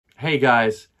Hey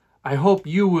guys, I hope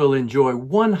you will enjoy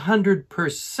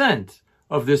 100%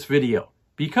 of this video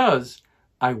because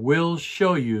I will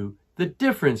show you the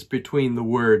difference between the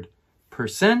word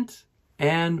percent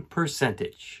and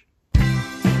percentage.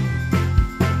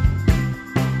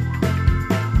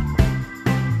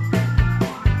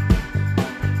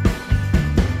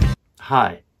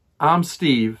 Hi, I'm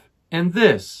Steve, and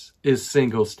this is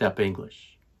Single Step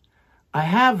English. I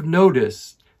have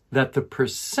noticed that the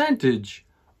percentage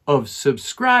of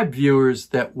subscribed viewers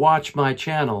that watch my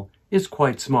channel is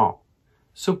quite small.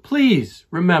 So please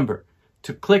remember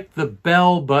to click the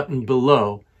bell button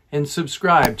below and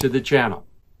subscribe to the channel.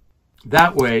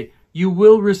 That way you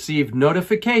will receive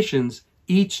notifications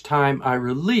each time I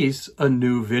release a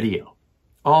new video.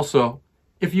 Also,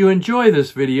 if you enjoy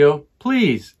this video,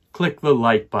 please click the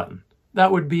like button.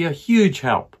 That would be a huge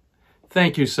help.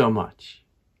 Thank you so much.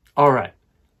 All right,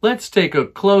 let's take a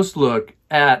close look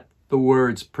at the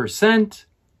words percent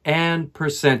and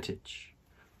percentage.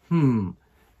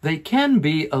 They can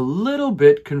be a little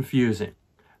bit confusing.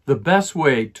 The best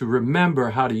way to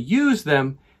remember how to use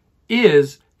them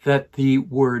is that the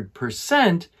word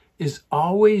percent is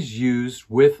always used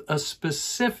with a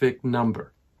specific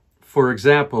number. For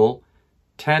example,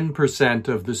 10%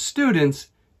 of the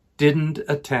students didn't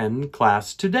attend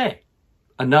class today.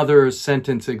 Another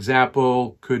sentence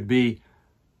example could be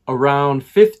around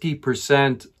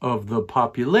 50% of the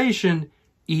population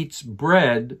eats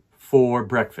bread for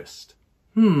breakfast.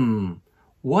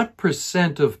 What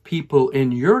percent of people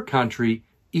in your country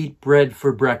eat bread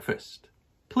for breakfast?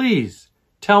 Please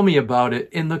tell me about it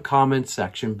in the comments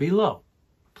section below.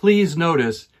 Please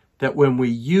notice that when we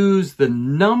use the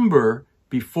number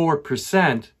before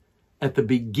percent at the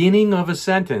beginning of a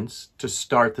sentence to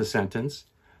start the sentence,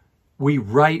 we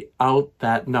write out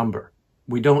that number.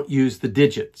 We don't use the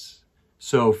digits.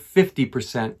 So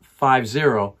 50%,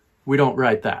 50, we don't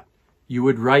write that. You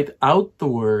would write out the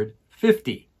word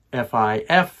 50,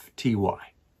 F-I-F-T-Y.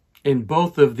 In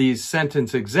both of these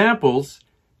sentence examples,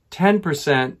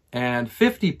 10% and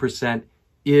 50%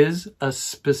 is a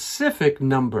specific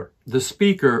number. The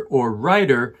speaker or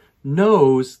writer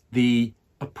knows the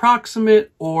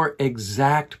approximate or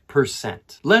exact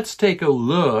percent. Let's take a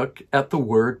look at the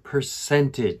word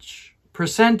percentage.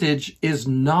 Percentage is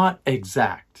not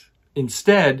exact.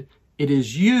 Instead, it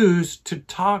is used to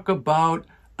talk about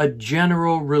a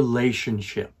general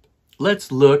relationship.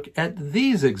 Let's look at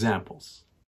these examples.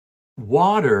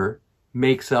 Water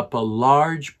makes up a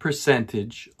large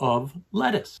percentage of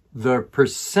lettuce. The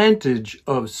percentage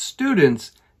of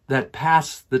students that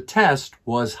passed the test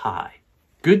was high.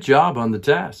 Good job on the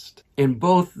test. In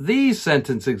both these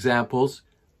sentence examples,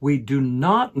 we do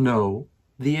not know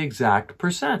the exact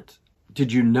percent.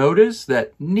 Did you notice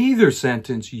that neither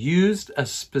sentence used a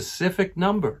specific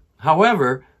number?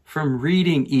 However, from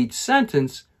reading each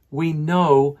sentence, we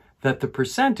know that the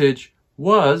percentage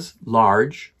was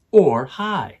large or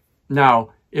high. Now,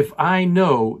 if I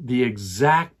know the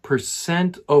exact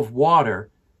percent of water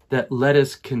that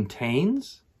lettuce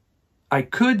contains, I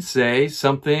could say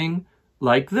something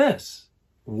like this.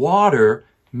 Water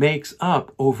makes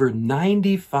up over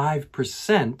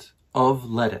 95% of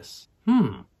lettuce.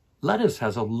 Lettuce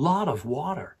has a lot of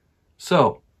water.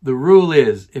 So the rule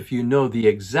is, if you know the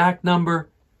exact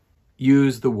number,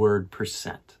 use the word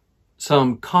percent.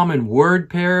 Some common word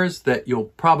pairs that you'll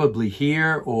probably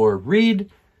hear or read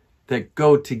that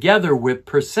go together with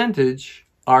percentage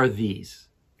are these: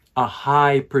 a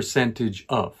high percentage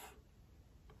of,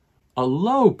 a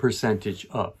low percentage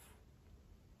of,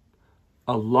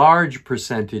 a large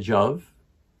percentage of,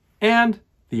 and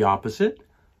the opposite,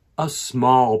 a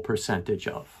small percentage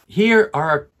of. Here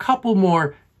are a couple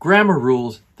more grammar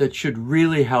rules that should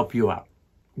really help you out.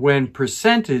 When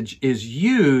percentage is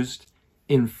used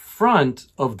in front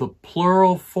of the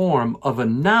plural form of a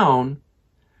noun,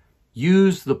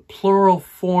 use the plural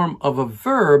form of a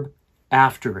verb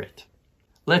after it.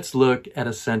 Let's look at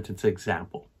a sentence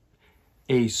example.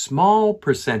 A small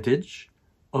percentage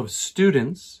of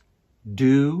students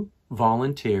do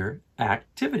volunteer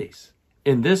activities.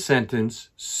 In this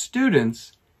sentence,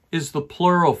 students is the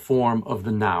plural form of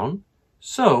the noun,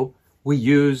 so we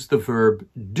use the verb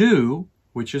do,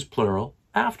 which is plural,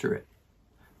 after it.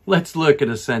 Let's look at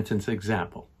a sentence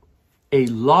example. A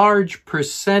large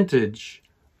percentage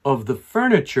of the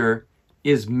furniture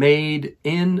is made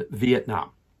in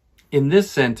Vietnam. In this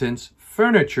sentence,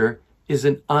 furniture is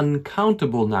an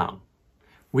uncountable noun.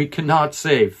 We cannot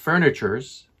say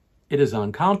furnitures. It is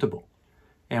uncountable.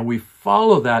 And we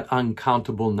follow that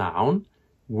uncountable noun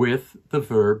with the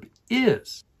verb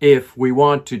is. If we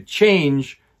want to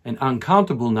change an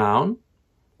uncountable noun,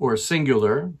 or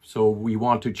singular. So we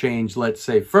want to change, let's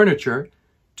say, furniture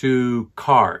to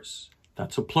cars.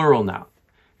 That's a plural noun.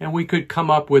 And we could come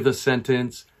up with a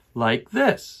sentence like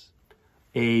this.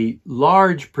 A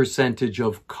large percentage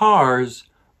of cars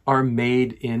are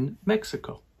made in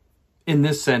Mexico. In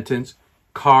this sentence,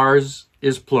 cars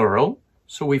is plural,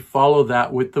 so we follow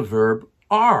that with the verb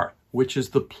are, which is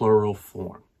the plural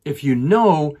form. If you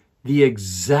know the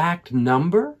exact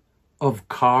number of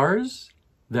cars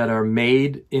that are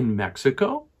made in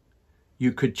Mexico,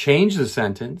 you could change the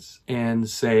sentence and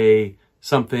say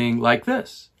something like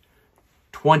this.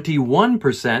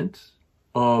 21%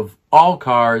 of all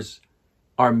cars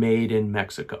are made in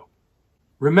Mexico.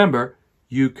 Remember,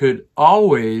 you could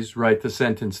always write the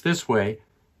sentence this way.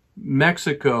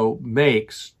 Mexico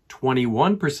makes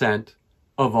 21%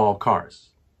 of all cars.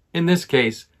 In this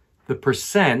case, the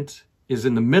percent is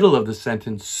in the middle of the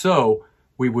sentence, so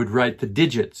we would write the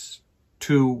digits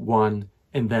 2, 1,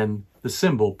 and then the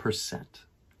symbol percent.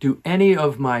 Do any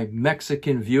of my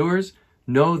Mexican viewers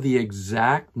know the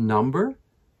exact number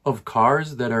of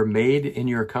cars that are made in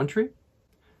your country?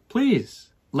 Please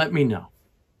let me know.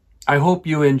 I hope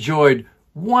you enjoyed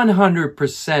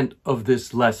 100% of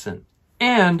this lesson,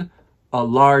 and a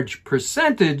large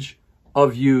percentage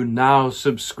of you now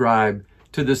subscribe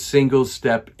to the Single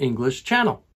Step English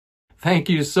channel. Thank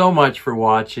you so much for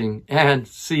watching, and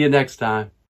see you next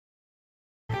time.